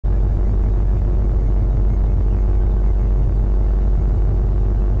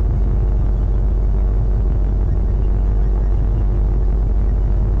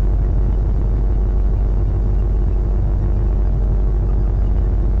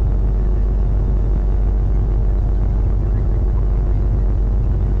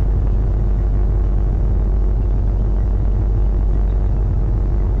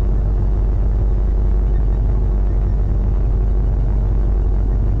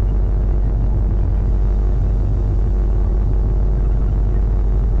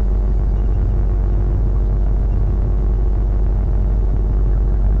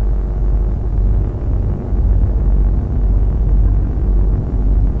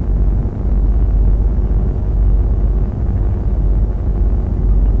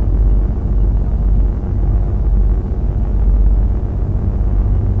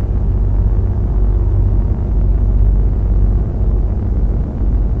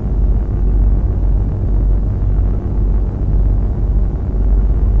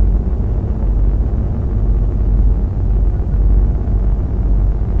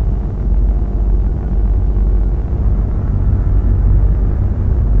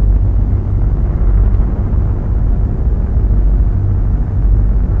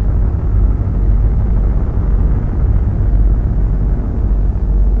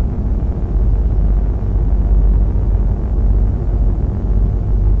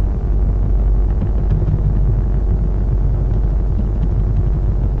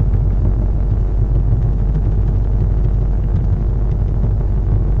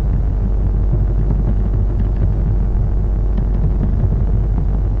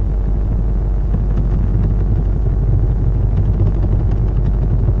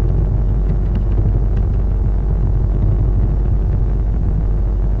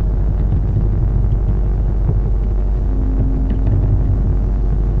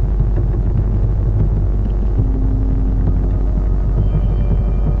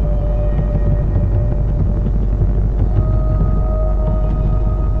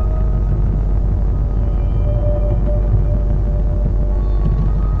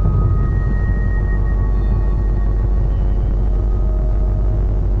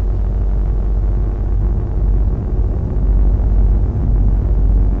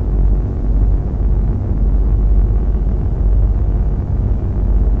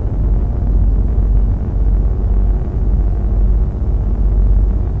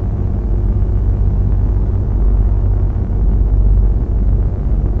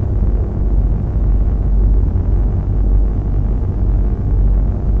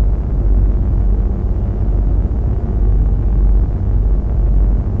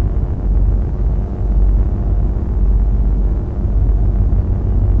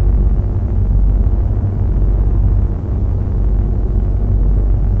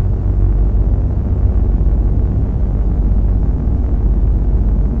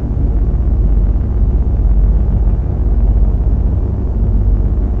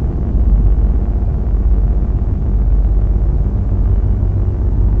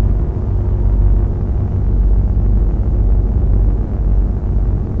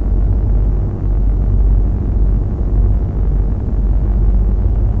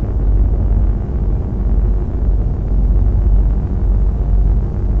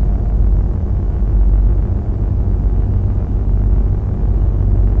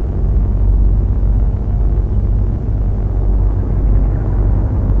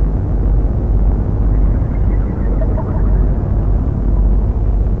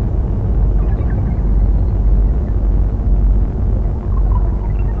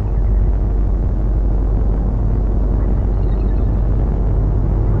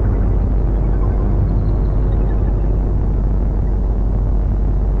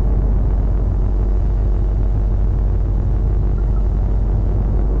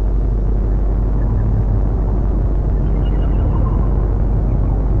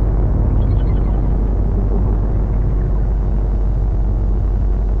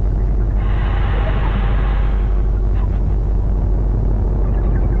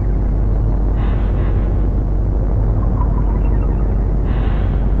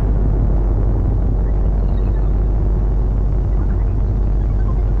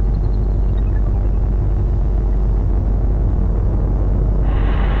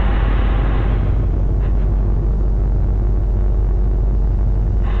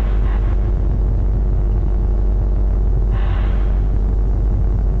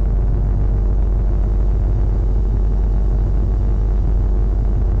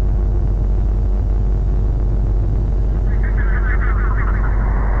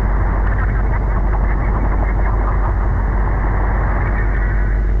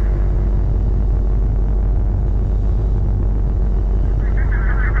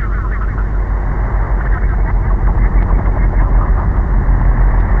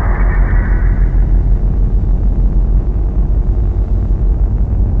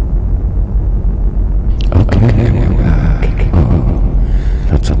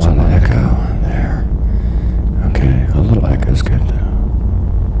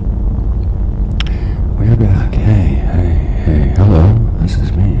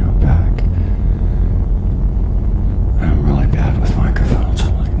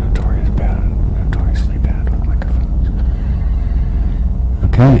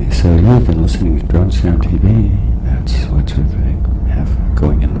DronesoundTV. That's what you have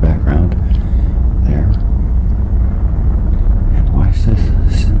going in the background there. And why is this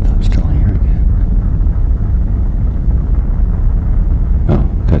synth? I'm still here again. Oh,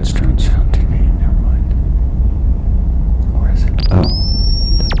 that's DronesoundTV. Never mind. Or is it? Oh.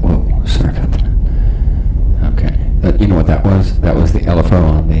 Whoa, sorry about that. Okay. You know what that was? That was the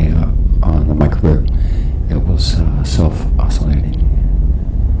LFO on the microphone. It was self-oscillating.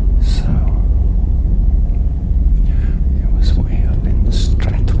 So it was way up in the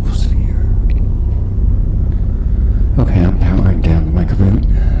stratosphere. Okay, I'm powering down the microphone.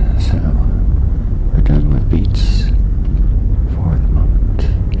 So we're done with beats for the moment.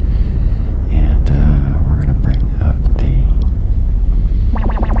 And we're going to bring up the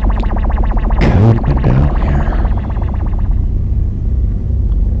code window here.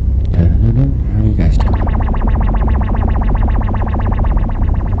 How are you guys doing?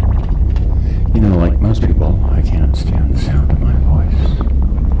 You know, like most people, I can't stand the sound of my voice.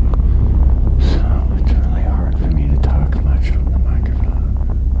 So it's really hard for me to talk much on the microphone.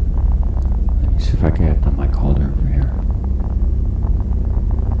 Let me see if I can get the mic holder over here.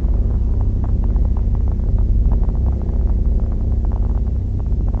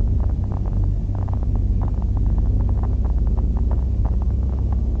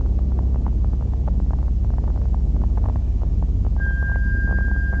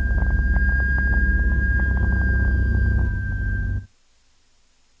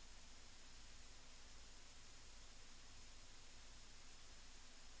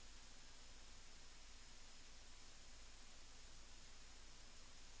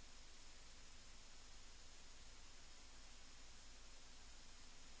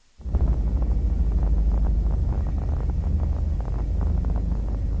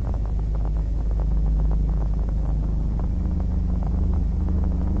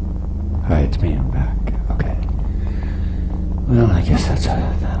 Hi, it's me, I'm back. Okay. Well, I guess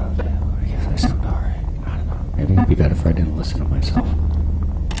that'll do. I guess I sound alright. I don't know. Maybe it'd be better if I didn't listen to myself.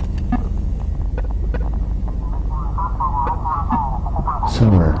 So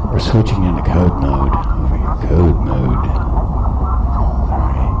we're switching into code mode. Over here, code mode.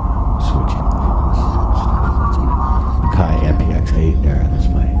 Alright, switching. That's my Kai MPX8 there. That's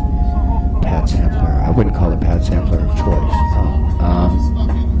my pad sampler. I wouldn't call it pad sampler of choice.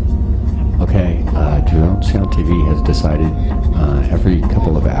 Okay, DronesoundTV has decided every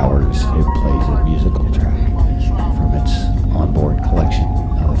couple of hours it plays a musical track from its onboard collection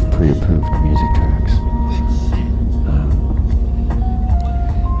of pre-approved music tracks.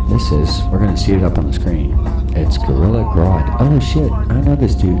 We're going to see it up on the screen. It's Gorilla Grodd. Oh shit, I know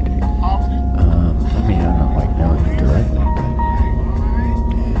this dude. I don't like know him directly, but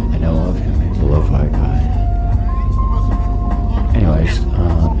I know of him. He's a lo-fi guy. Anyways,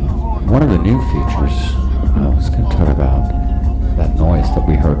 one of the new features, I was going to talk about that noise that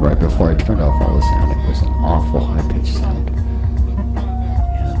we heard right before I turned off all the sound. It was an awful high-pitched sound.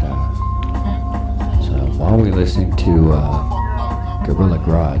 And so while we're listening to Gorilla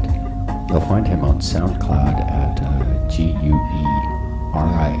Grodd, you'll find him on SoundCloud at GUERILLA_GROD.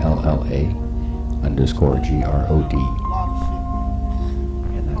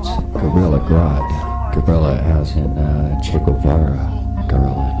 And that's Gorilla Grodd. Gorilla as in Che Guevara.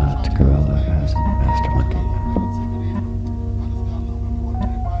 Gorilla, not gorilla as in Master Monkey.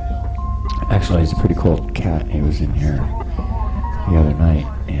 Actually, he's a pretty cool cat. He was in here the other night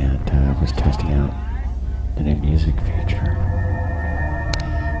and was testing out the new music feature.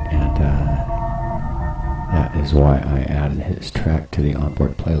 And that is why I added his track to the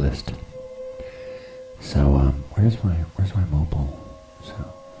onboard playlist. So where's my mobile? So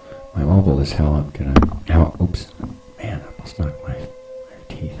my mobile is how I'm gonna. Oops, man, I almost knocked my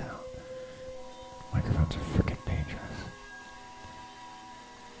teeth out. Microphones are freaking dangerous.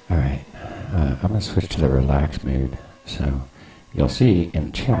 Alright, I'm going to switch to the relaxed mood. So, you'll see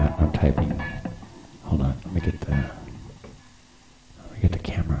in chat I'm typing. Hold on, let me get the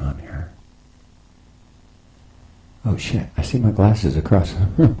camera on here. Oh shit, I see my glasses across the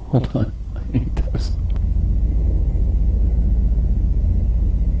room. Hold on, I need those.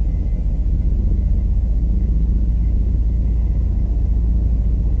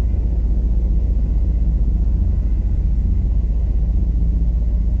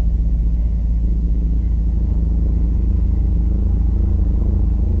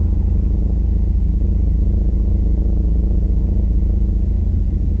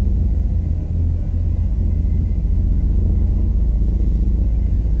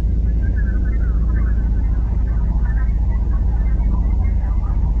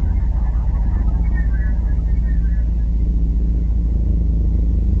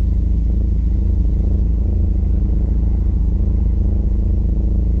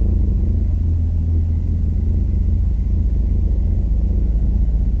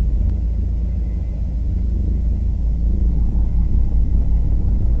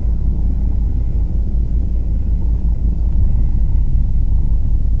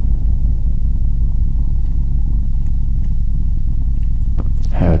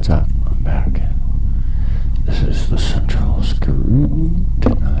 what's up? I'm back. This is the central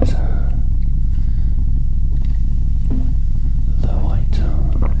scrutinizer. The white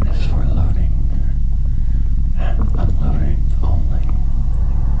zone is for loading and unloading only.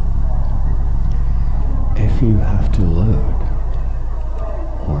 If you have to load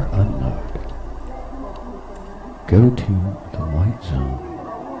or unload, go to the white zone.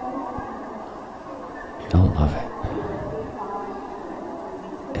 You'll love it.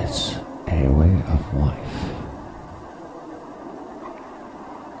 It's a way of life.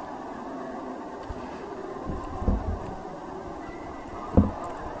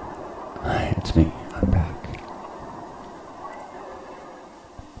 Hi, it's me. I'm back.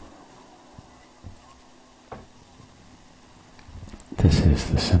 This is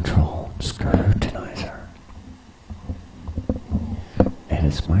the central scrutinizer. It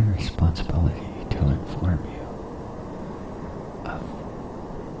is my responsibility to inform you of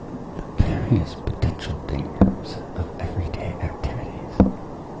the various potential dangers of everyday activities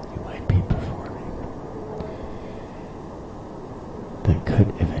you might be performing that could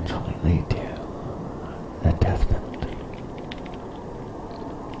eventually lead to the death penalty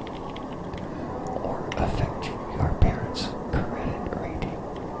or affect your parents' credit rating.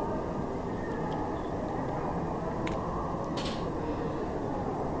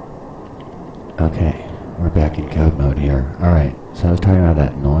 Okay, we're back in code mode here. Alright, so I was talking about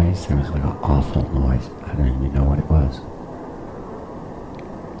that noise. There was like an awful noise. I don't even know what it was.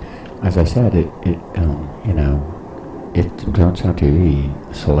 As I said,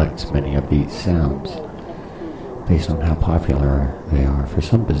 DronesoundTV selects many of these sounds based on how popular they are. For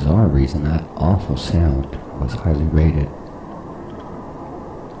some bizarre reason, that awful sound was highly rated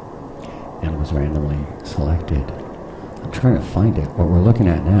and was randomly selected. I'm trying to find it. What we're looking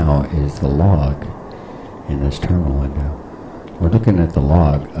at now is the log in this terminal window. We're looking at the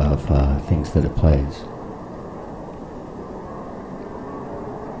log of things that it plays.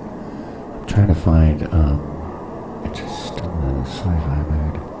 I'm trying to find, it's just still in the sci-fi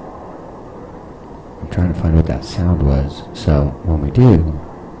mode. I'm trying to find what that sound was. So when we do,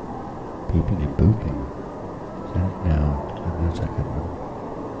 beeping and booping, is that it now? That's like a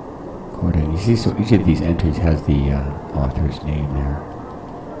recording. You see, so each of these entries has the author's name there.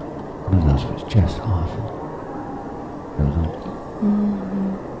 One of those was just awful.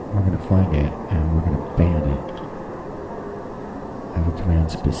 We're going to find it and we're going to ban it. I have a command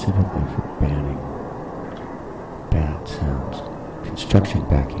specifically for banning bad sounds. Construction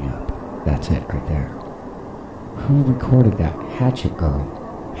backing up. That's it right there. Who recorded that? Hatchet Girl.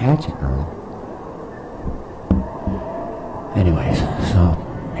 Hatchet Girl. Anyways, so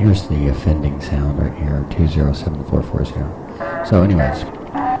here's the offending sound right here, 207440. So anyways,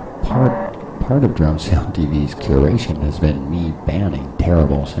 part of DronesoundTV's curation has been me banning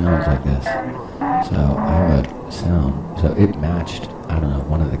terrible sounds like this. So I have a sound, so it matched, I don't know,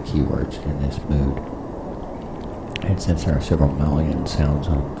 one of the keywords in this mood. And since there are several million sounds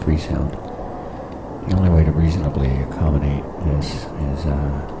on Freesound, the only way to reasonably accommodate this is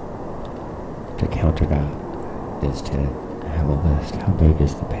to counter that is to have a list. How big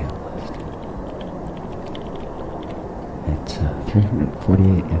is the ban list? It's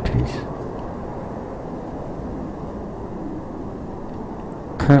 348 entries.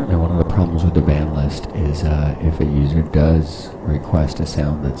 Currently, one of the problems with the ban list is if a user does request a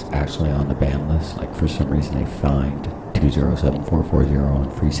sound that's actually on the ban list, like for some reason they find 207440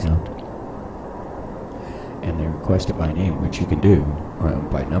 on Freesound, and they request it by name, which you can do, or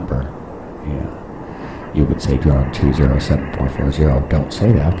by number, you would say drone 207440. Don't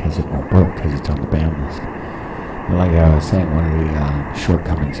say that because it won't work because it's on the ban list. And like I was saying, one of the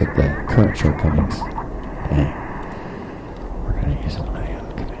shortcomings of the current shortcomings, dang, we're going to use one of the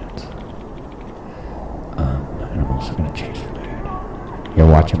other commands. And I'm also going to change the mood. You're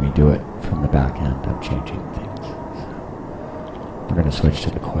watching me do it from the back end. I'm changing things. So we're going to switch to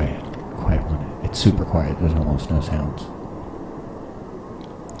the quiet one. It's super quiet. There's almost no sounds.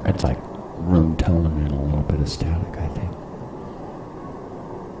 It's like room tone and a little bit of static, I think.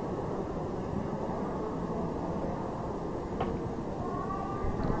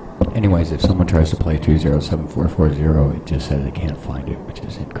 Anyways, if someone tries to play 207440, it just says it can't find it, which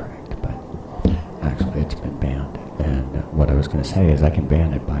is incorrect. But actually, it's been banned. And what I was going to say is I can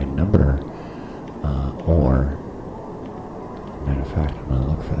ban it by number, or, matter of fact, I'm going to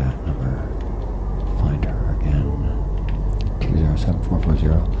look for that number. Find her again.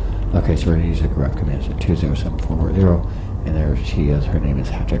 207440. Okay, so we're going to use the correct command. So 207440, and there she is. Her name is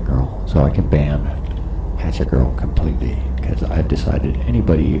Hatchet Girl. So I can ban Hatchet Girl completely because I've decided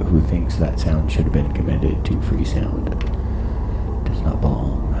anybody who thinks that sound should have been committed to Freesound does not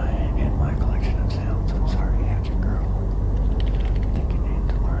belong.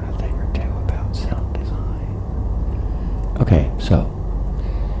 So,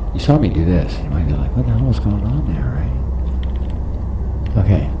 you saw me do this. You might be like, what the hell is going on there, right?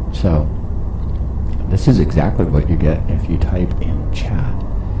 Okay, so this is exactly what you get if you type in chat.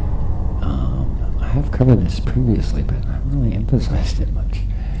 I have covered this previously, but I haven't really emphasized it much.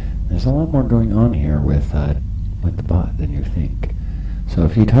 There's a lot more going on here with the bot than you think. So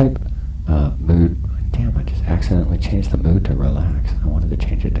if you type mood, damn, I just accidentally changed the mood to relax. I wanted to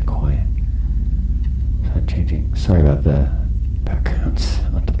change it to quiet. So I'm changing, sorry about the backgrounds.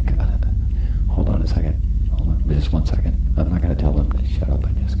 Hold on a second. Hold on, just 1 second. I'm not going to tell them to shut up.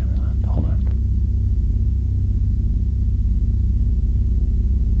 I'm just going to, hold on.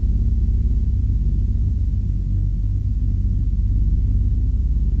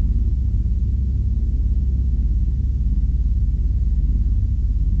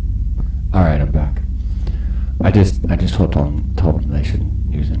 Alright, I'm back. I just told them they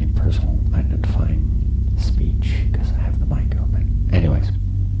shouldn't use any personal identifying speech because I have the mic open. Anyways,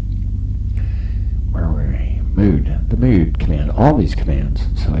 where were we? Mood. The mood command. All these commands.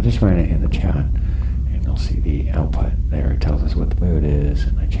 So I just ran it in the chat, and you'll see the output there. It tells us what the mood is,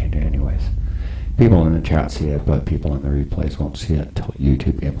 and I change it anyways. People in the chat see it, but people in the replays won't see it until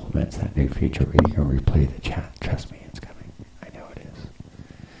YouTube implements that new feature where you can replay the chat. Trust me, it's coming. I know it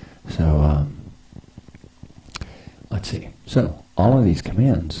is. So, let's see. So, all of these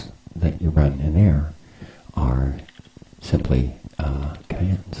commands that you run in there are simply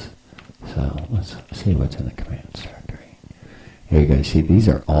commands. So, let's see what's in the commands directory. Here you guys see, these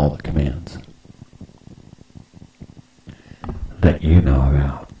are all the commands that you know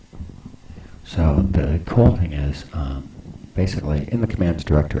about. So, the cool thing is, basically, in the commands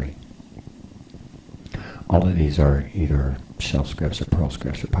directory, all of these are either shell scripts or Perl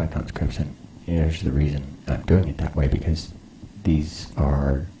scripts or Python scripts, and here's the reason I'm doing it that way, because these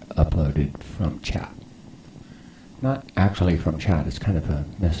are uploaded from chat. Not actually from chat, it's kind of a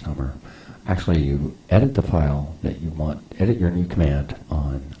misnomer. Actually, you edit the file that you want, edit your new command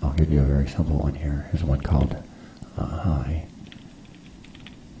on, I'll give you a very simple one here. Here's one called hi.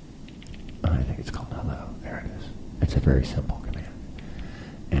 I think it's called hello. There it is. It's a very simple command.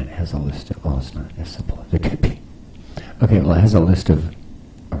 And it has a list of, well, it's not as simple as it could be. Okay, well, it has a list of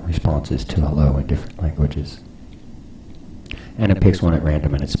responses to hello in different languages. And it picks one at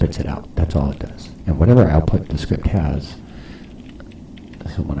random and it spits it out. That's all it does. And whatever output the script has,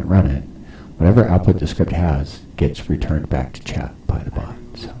 so when I run it, whatever output the script has gets returned back to chat by the bot.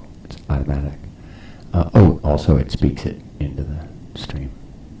 So it's automatic. Also it speaks it into the stream.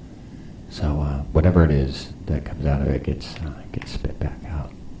 So whatever it is that comes out of it gets spit back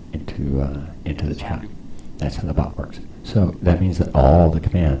out into the chat. That's how the bot works. So that means that all the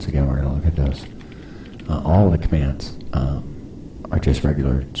commands, again we're going to look at those, all the commands are just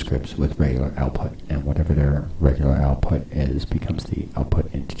regular scripts with regular output, and whatever their regular output is becomes the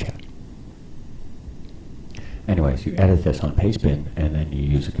output into chat. Anyways, you edit this on Pastebin, and then you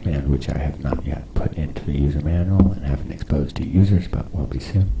use a command which I have not yet put into the user manual and haven't exposed to users, but will be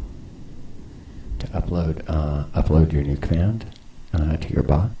soon, to upload your new command to your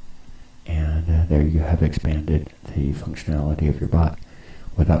bot. And there you have expanded the functionality of your bot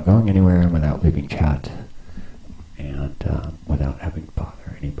without going anywhere and without leaving chat, and without having to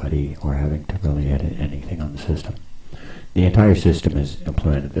bother anybody or having to really edit anything on the system. The entire system is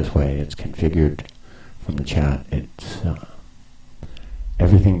implemented this way. It's configured from the chat. It's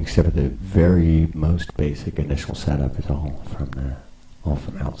everything except for the very most basic initial setup is all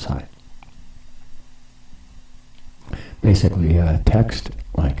from outside. Basically, text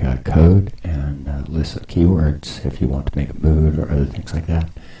like code and lists of keywords if you want to make a mood or other things like that.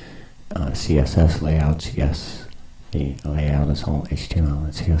 CSS layouts, yes, the layout is all HTML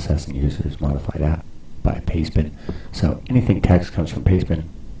and CSS, and users modify that by Pastebin. So anything text comes from Pastebin.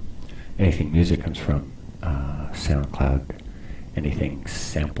 Anything music comes from SoundCloud. Anything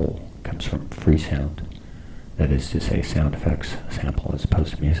sample comes from Freesound. That is to say, sound effects sample as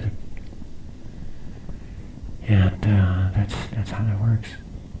opposed to music. And that's how that works.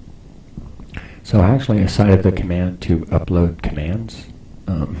 So I actually assigned the command to upload commands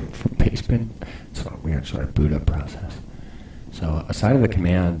from Pastebin. It's a weird sort of boot up process. So aside of the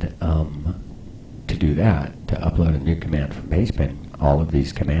command to do that, to upload a new command from Pastebin, all of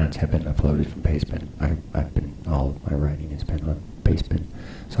these commands have been uploaded from Pastebin. All of my writing has been on Pastebin.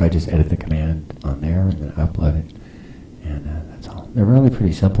 So I just edit the command on there and then upload it, and that's all. They're really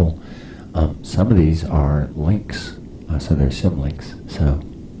pretty simple. Some of these are links, so they're symlinks. So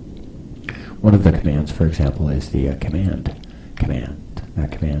one of the commands, for example, is the command. Not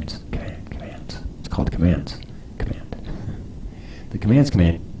commands, commands. It's called commands. Command. The commands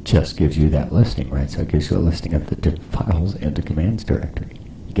command just gives you that listing, right? So it gives you a listing of the different files and the commands directory.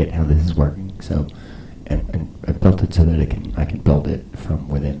 You get how this is working. So, and I built it so that I can build it from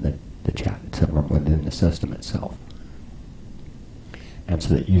within the chat itself, from within the system itself. And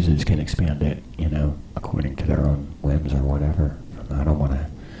so that users can expand it, you know, according to their own whims or whatever. I don't want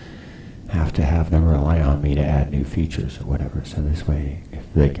to have them rely on me to add new features or whatever. So this way,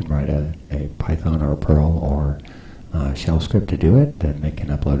 if they can write a Python or a Perl or shell script to do it, then they can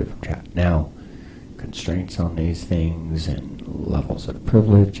upload it from chat. Now, constraints on these things and levels of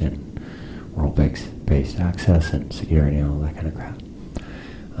privilege and role-based access and security and all that kind of crap.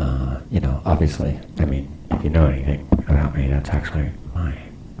 You know, obviously, I mean, if you know anything about me, that's actually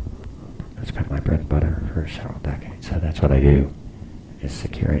that's been my bread and butter for several decades. So that's what I do, is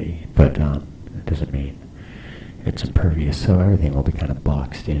security. But it doesn't mean it's impervious. So everything will be kind of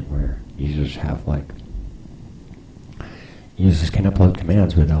boxed in where users have users can upload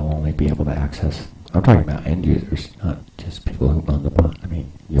commands, but they'll only be able to access. I'm talking about end users, not just people who run the bot. I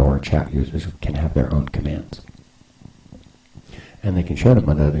mean, your chat users can have their own commands. And they can share them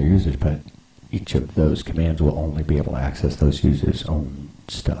with other users, but each of those commands will only be able to access those users' own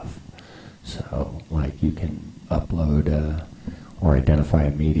stuff. So, like, you can upload or identify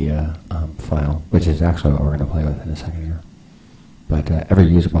a media file, which is actually what we're going to play with in a second here. But every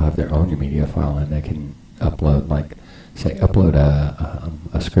user will have their own media file, and they can upload, like, say, upload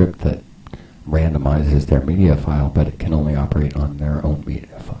a script that randomizes their media file, but it can only operate on their own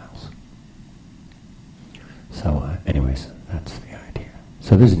media files. So, anyways, that's the idea.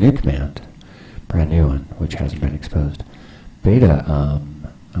 So there's a new command, brand new one, which hasn't been exposed. Beta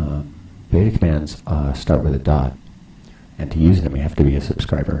commands start with a dot, and to use them you have to be a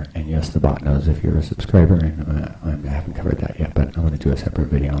subscriber. And yes, the bot knows if you're a subscriber, and I haven't covered that yet, but I'm going to do a separate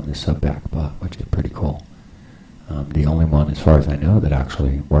video on the subback bot, which is pretty cool. The only one, as far as I know, that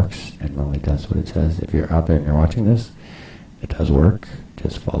actually works and really does what it says. If you're out there and you're watching this, it does work.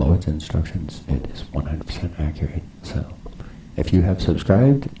 Just follow its instructions. It is 100% accurate. So, if you have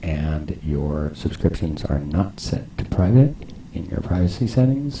subscribed and your subscriptions are not set to private in your privacy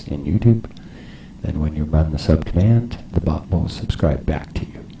settings in YouTube, then when you run the sub command, the bot will subscribe back to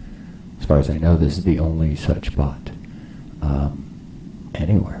you. As far as I know, this is the only such bot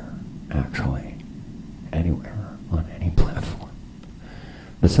anywhere, actually. Anywhere on any platform.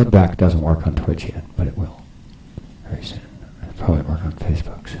 The subback doesn't work on Twitch yet, but it will very soon. It'll probably work on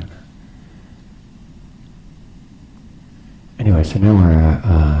Facebook sooner. Anyway, so now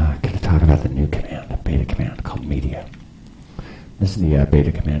we're going to talk about the new command, a beta command called media. This is the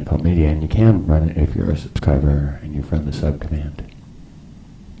beta command called media, and you can run it if you're a subscriber and you've run the sub command.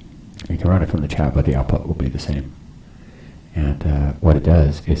 You can run it from the chat, but the output will be the same. And what it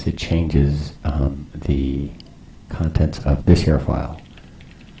does is it changes the contents of this here file.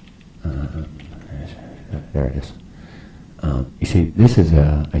 There it is. You see, this is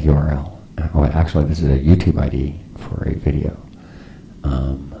a URL. Well, actually, this is a YouTube ID for a video.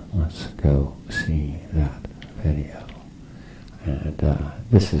 Let's go see that video. And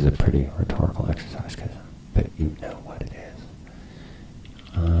this is a pretty rhetorical exercise, but you know what it is.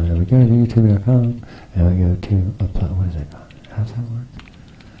 We go to youtube.com, and we go to upload. What is it? How does that work?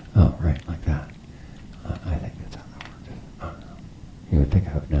 Oh, right, like that. I think that's how that works. Oh, no. You would think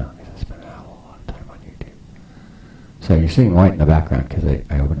I would know, because I spent a hell of a lot of time on YouTube. So you're seeing white in the background, because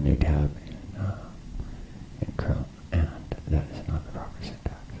I opened a new tab in Chrome, and that is not the proper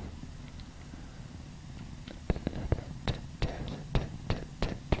syntax.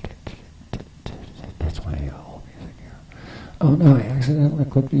 That's why all music here. Oh no, I accidentally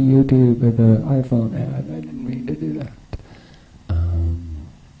clicked the YouTube with the iPhone ad. I didn't mean to do that.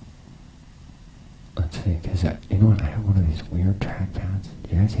 Let's see, because you know what? I have one of these weird trackpads.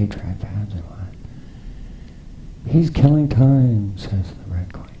 Do you guys hate trackpads or what? He's killing time, says the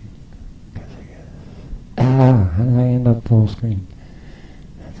Red Queen. Because he is. How did I end up full screen?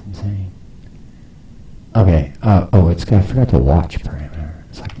 That's insane. Okay, I forgot the watch parameter.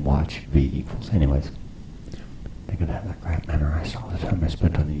 It's like watch v equals. Anyways, think of that crap memorized all the time I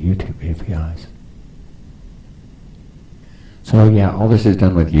spent on the YouTube APIs. So yeah, all this is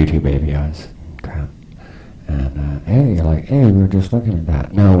done with YouTube APIs. Crap. And hey, you're like, hey, we were just looking at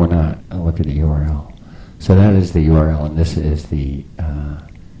that. No, we're not. I'll look at the URL. So that is the URL, and this is the.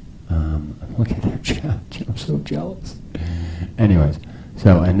 Look at their chat. I'm so jealous. Anyways,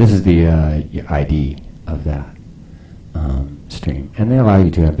 so and this is the ID of that stream, and they allow you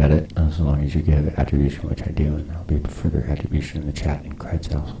to embed it as long as you give attribution, which I do, and there'll be further attribution in the chat and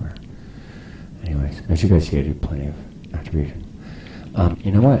creds elsewhere. Anyways, as you guys see, I do plenty of attribution.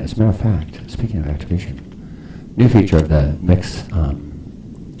 You know what? As a matter of fact, speaking of attribution, new feature of the mix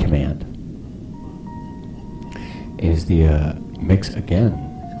command is the mix again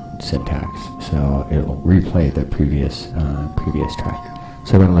syntax, so it will replay the previous track.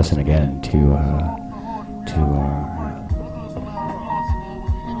 So we're going to listen again to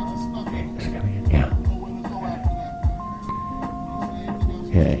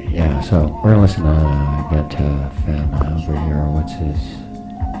yeah. So we're going to listen again to Fem over here. What's his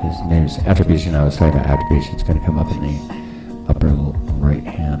name's attribution? I was talking about attribution. It's going to come up in the upper right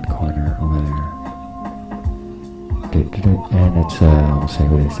hand corner over there. And it's, we'll say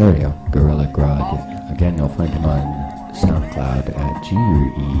what it is. There we go. Gorilla Grodd. Again, you'll find him on SoundCloud at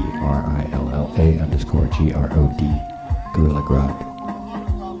GUERILLA_GROD. Gorilla Grodd.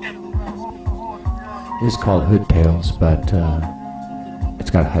 It's called Hood Tales, but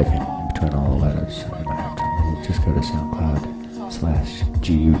it's got a hyphen in between all the letters. So you might have to just go to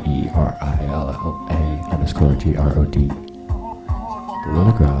SoundCloud/GUERILLA_GROD.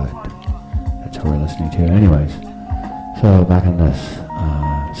 Gorilla Grodd. That's what we're listening to. Anyways. So back on this,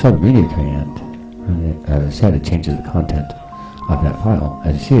 so the media command, as I said, it changes the content of that file.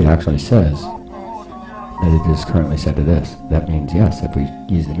 As you see, it actually says that it is currently set to this. That means, yes, if we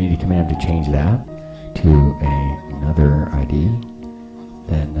use the media command to change that to another ID,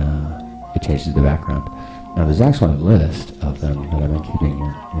 then it changes the background. Now there's actually a list of them that I've been keeping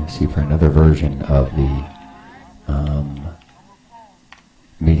here. You see for another version of the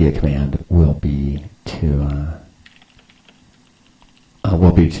media command will be to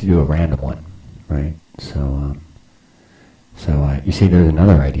do a random one, right? So you see there's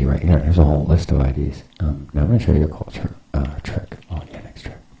another ID right here. There's a whole list of IDs. Now I'm going to show you a cool trick. Next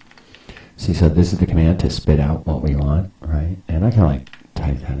trick. See, so this is the command to spit out what we want, right? And I can like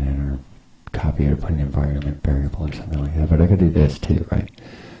type that in or copy it or put an environment variable or something like that, but I could do this too, right?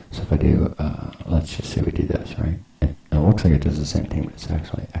 So if I do, let's just say we do this, right? And it looks like it does the same thing, but it's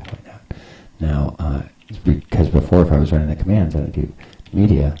actually echoing that. Now, because before if I was running the commands, I would do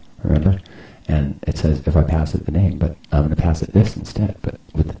media, remember? And it says if I pass it the name, but I'm going to pass it this instead. But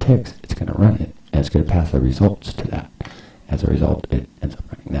with the ticks, it's going to run it, and it's going to pass the results to that. As a result, it ends up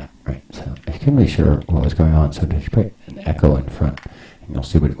running that, right? So I couldn't be sure what was going on, so just put an echo in front, and you'll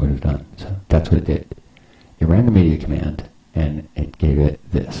see what it would have done. So that's what it did. It ran the media command, and it gave it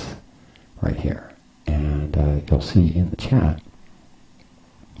this right here. And you'll see in the chat,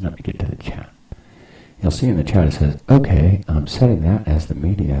 let me get to the chat. You'll see in the chat it says, okay, I'm setting that as the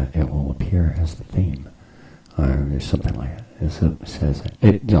media, it will appear as the theme. Or something like that. It says,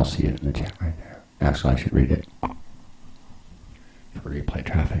 you'll see it in the chat right there. Actually, I should read it. For replay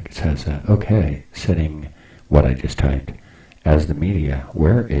traffic, it says, okay, setting what I just typed as the media,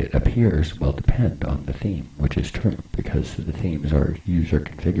 where it appears will depend on the theme, which is true, because the themes are user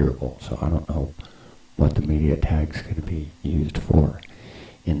configurable, so I don't know what the media tag's going to be used for.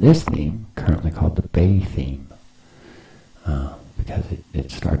 In this theme, currently called the Bay theme, because it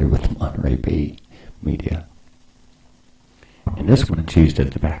started with Monterey Bay media. In this one, it's used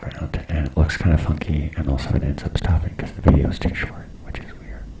as the background, and it looks kind of funky, and also it ends up stopping because the video is too short, which is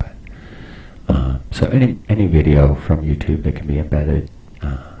weird. But so any video from YouTube that can be embedded,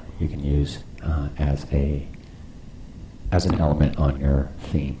 you can use as an element on your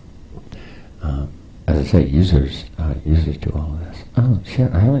theme. As I say, users do all of this. Oh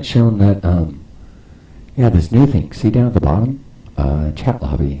shit! I haven't shown that. Yeah, this new thing. See down at the bottom, chat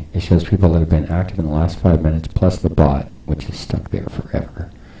lobby. It shows people that have been active in the last 5 minutes, plus the bot, which is stuck there forever.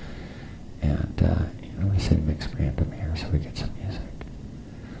 And we say mix random here, so we get some music.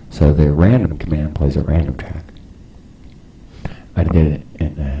 So the random command plays a random track. I did it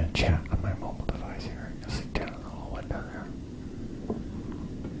in the chat on my mobile device here. You'll see down in the little window there.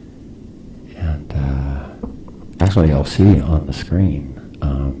 And actually, you'll see on the screen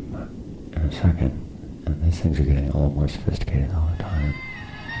in a second. And these things are getting a little more sophisticated all the time.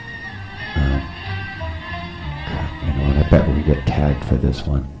 I bet we get tagged for this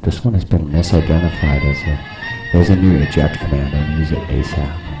one. This one has been misidentified as there's a new eject command. I'm going to use it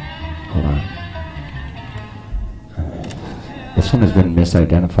ASAP. Hold on. This one has been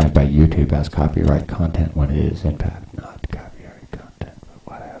misidentified by YouTube as copyright content when it is in fact not copyright content, but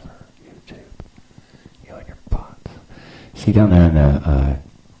whatever. YouTube, you and your bots. See down there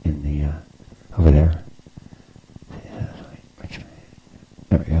in the over there.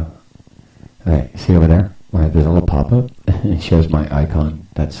 There we go. Okay, see over there? Where there's a little pop-up. It shows my icon.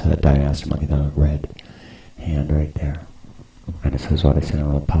 That's Diaster Monkey, the red hand right there. And it says what I said, a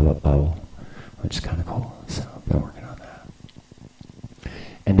little pop-up bubble, which is kind of cool. So I've been working on that.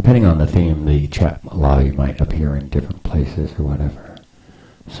 And depending on the theme, the chat lobby might appear in different places or whatever.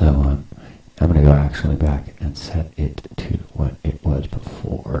 So I'm going to go actually back and set it to what it was. was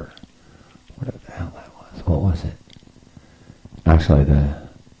before. Whatever the hell that was. What was it? Actually, the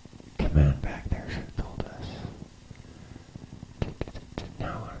command back there should have told us.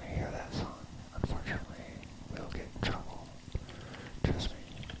 Now I want to hear that song. Unfortunately, we'll get in trouble. Trust me.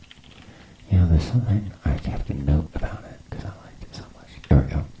 You know, there's something I kept a note about it because I liked it so much. There we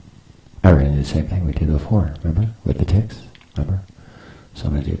go. I ran the same thing we did before, remember? With the ticks, remember? So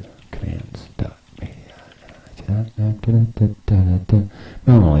I'm going to do commands dot media.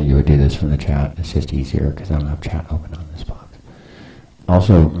 Normally you would do this from the chat. It's just easier because I don't have chat open on this box.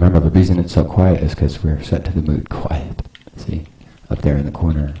 Also, remember the reason it's so quiet is because we're set to the mood quiet. See, up there in the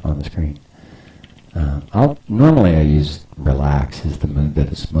corner on the screen. Normally I use relax is the mood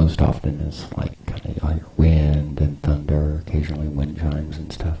that is most often is like kind of all your wind and thunder, occasionally wind chimes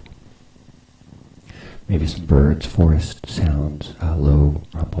and stuff. Maybe some birds, forest sounds, low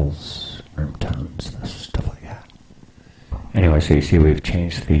rumbles, room tones, stuff like that. Anyway, so you see we've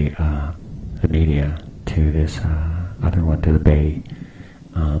changed the media to this other one, to the Bay,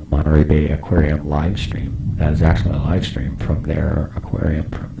 Monterey Bay Aquarium live stream. That is actually a live stream from their aquarium,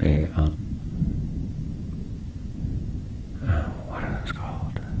 from the, what are those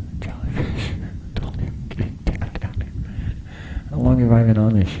called? Jellyfish. Don't even get that down here. How long have I been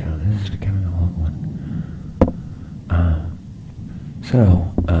on this show? This is becoming a long one.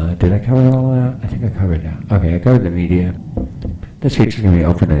 Did I cover all that? I think I covered that. Okay, I covered the media. This feature is going to be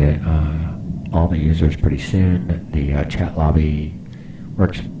open to all the users pretty soon. The chat lobby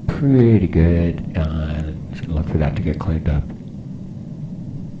works pretty good. Just look for that to get cleaned up.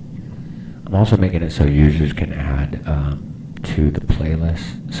 I'm also making it so users can add to the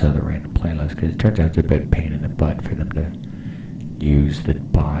playlist, so the random playlist, because it turns out it's a bit of a pain in the butt for them to use the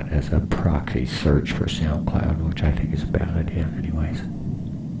bot as a proxy search for SoundCloud, which I think is a bad idea anyways.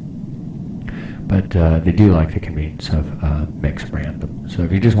 But they do like the convenience of mix random. So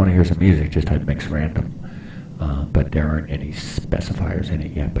if you just want to hear some music, just type mix random. But there aren't any specifiers in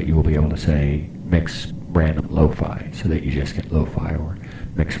it yet, but you will be able to say mix random lo-fi, so that you just get lo-fi, or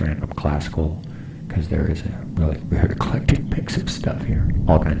mix random classical, because there is a really weird eclectic mix of stuff here,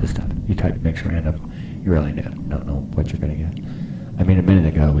 all kinds of stuff. You type mix random, you really don't know what you're going to get. I mean, a minute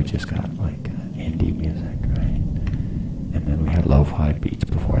ago we just got like indie music, right? And then we had lo-fi beats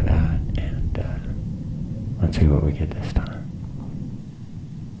before that, and let's see what we get this time.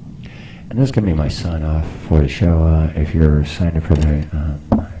 And this is going to be my sign off for the show. If you're signed up for the,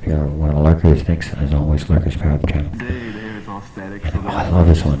 if you're one of the lurkers, thanks as always, Lurkers Proud channel. And, I love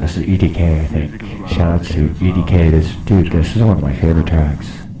this one. This is EDK, I think. Shoutouts to EDK. This is one of my favorite tracks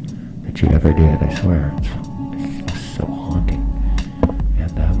that you ever did. I swear, it's so haunting.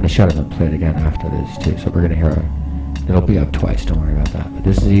 And I'm going to shut it and play it again after this too. So we're going to hear it. It'll be up twice. Don't worry about that. But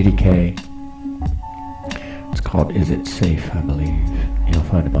this is EDK. It's called Is It Safe, I believe. You'll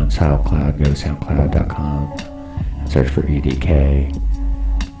find them on SoundCloud. Go to soundcloud.com and search for EDK.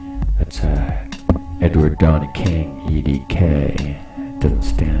 That's Edward Don King, EDK. It doesn't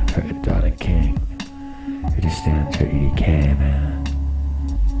stand for Ed Don King. It just stands for EDK, man.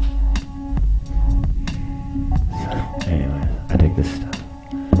 So, anyways, I dig this stuff.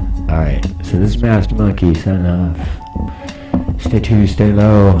 Alright, so this is Master Monkey signing off. Stay tuned, stay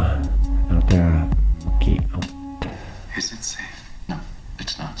low. Out there, monkey out. Is it safe? No,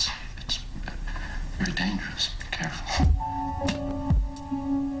 it's not safe. It's very dangerous. Be careful.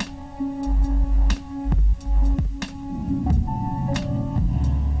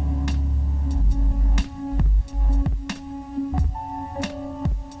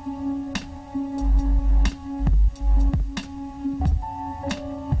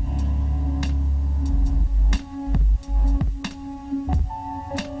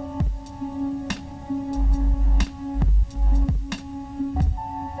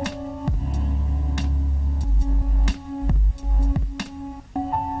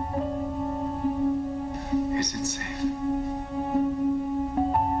 Is it safe?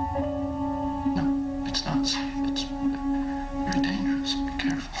 No, it's not safe. It's very dangerous. Be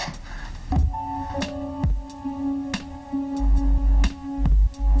careful.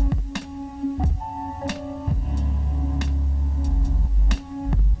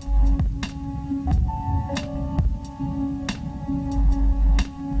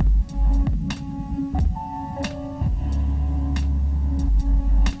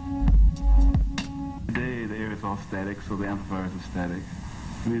 Static, so the amplifiers are static.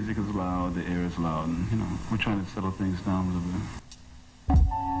 The music is loud, the air is loud, and we're trying to settle things down a little bit.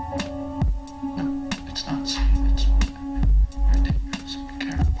 No, it's not safe. It's very dangerous. Be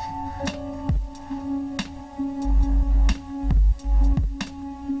careful.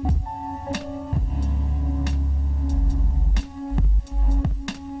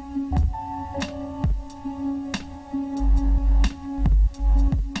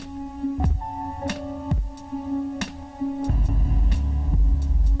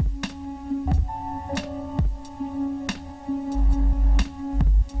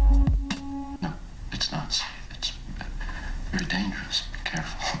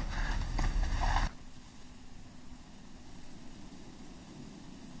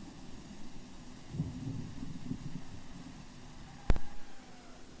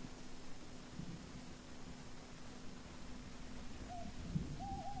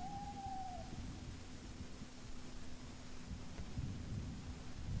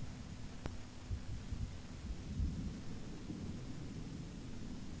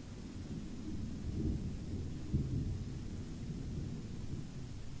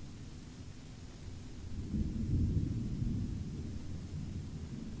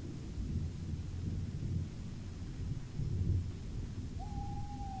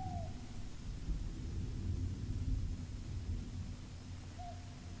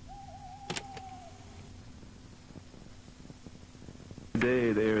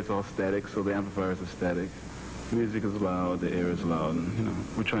 Today the air is all static, so the amplifiers are static. Music is loud, the air is loud, and you know,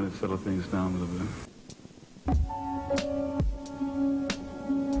 we're trying to settle things down a little bit.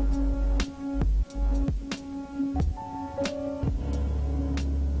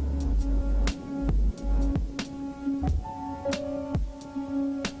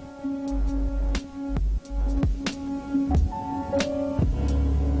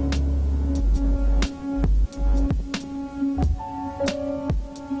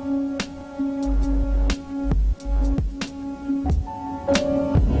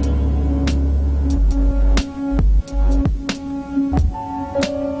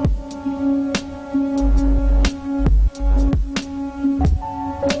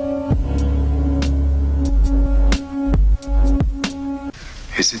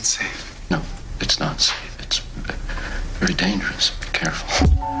 Is it safe? No, it's not safe. It's very dangerous. Be careful.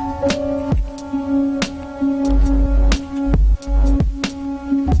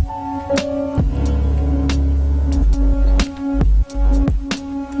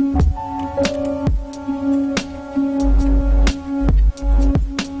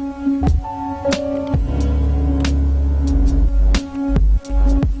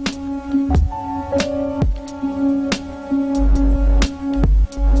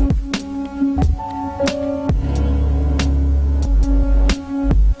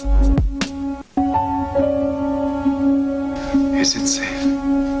 Is it safe?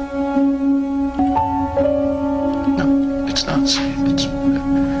 No, it's not safe. It's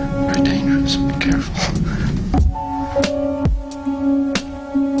very dangerous. Be careful.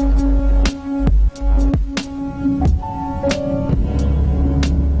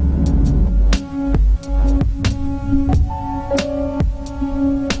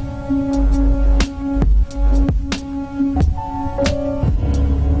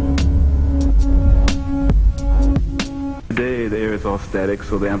 Today the air is all static,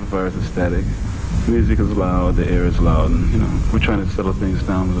 so the amplifiers are static. Music is loud, the air is loud, and you know, we're trying to settle things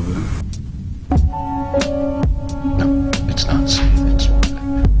down a little bit. No, it's not safe. It's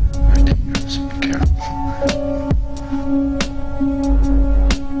very dangerous. Be careful.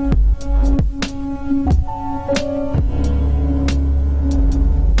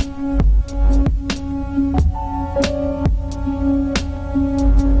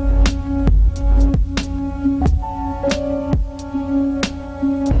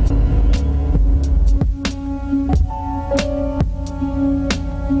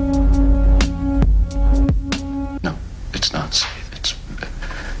 No, it's not safe. It's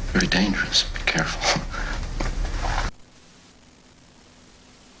very dangerous. Be careful.